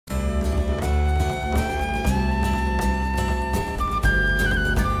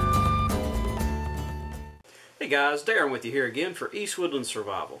guys, Darren with you here again for East Woodland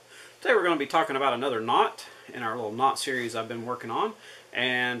Survival. Today we're going to be talking about another knot in our little knot series I've been working on,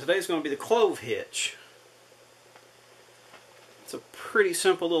 and today's going to be the Clovehitch. It's a pretty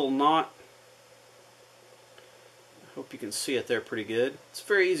simple little knot. I hope you can see it there pretty good. It's a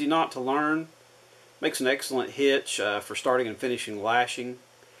very easy knot to learn. Makes an excellent hitch for starting and finishing lashing.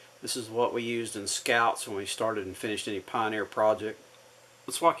 This is what we used in Scouts when we started and finished any Pioneer project.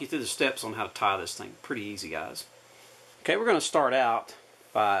 Let's walk you through the steps on how to tie this thing. Pretty easy, guys. Okay, we're going to start out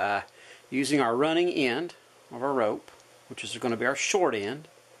by using our running end of our rope, which is going to be our short end,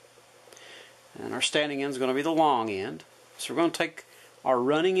 and our standing end is going to be the long end. So we're going to take our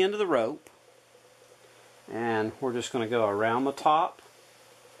running end of the rope, and we're just going to go around the top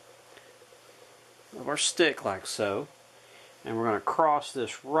of our stick like so, and we're going to cross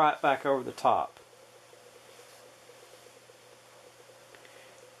this right back over the top.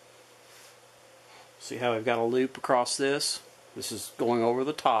 See how we've got a loop across this? This is going over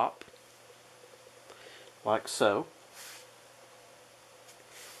the top, like so.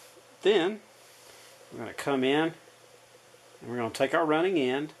 Then we're going to come in and we're going to take our running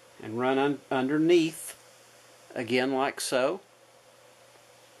end and run underneath again like so.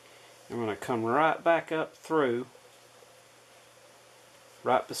 And we're going to come right back up through,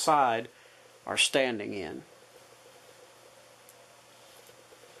 right beside our standing end.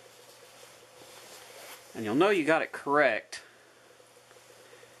 And you'll know you got it correct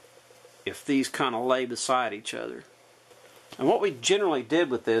if these kind of lay beside each other. And what we generally did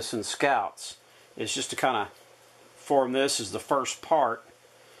with this in Scouts is just to kind of form this as the first part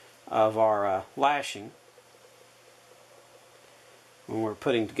of our lashing when we're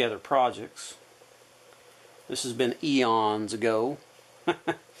putting together projects. This has been eons ago.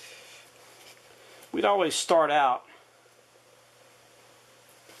 We'd always start out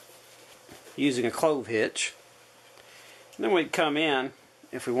using a Clovehitch, and then we'd come in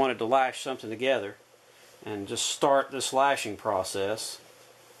if we wanted to lash something together and just start this lashing process.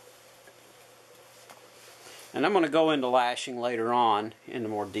 And I'm going to go into lashing later on into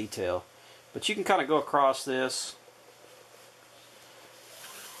more detail, but you can kind of go across this.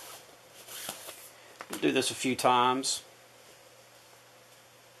 Do this a few times.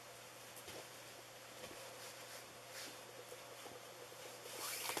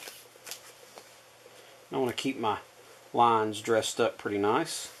 I want to keep my lines dressed up pretty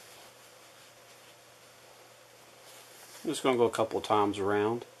nice. I'm just going to go a couple of times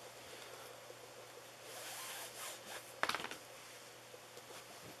around.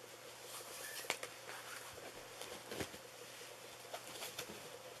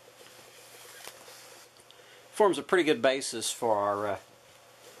 Forms a pretty good basis for our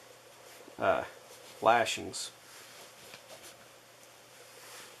lashings.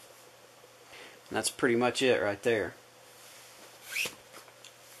 And that's pretty much it right there.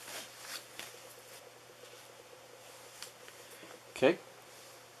 Okay.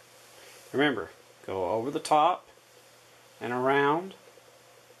 Remember, go over the top and around,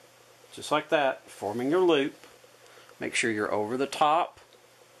 just like that, forming your loop. Make sure you're over the top.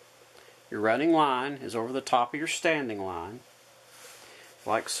 Your running line is over the top of your standing line,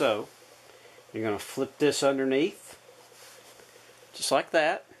 like so. You're going to flip this underneath, just like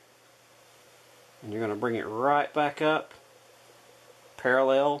that. And you're going to bring it right back up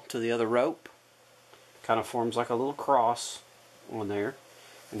parallel to the other rope. Kind of forms like a little cross on there.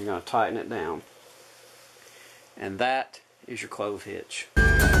 And you're going to tighten it down. And that is your Clovehitch.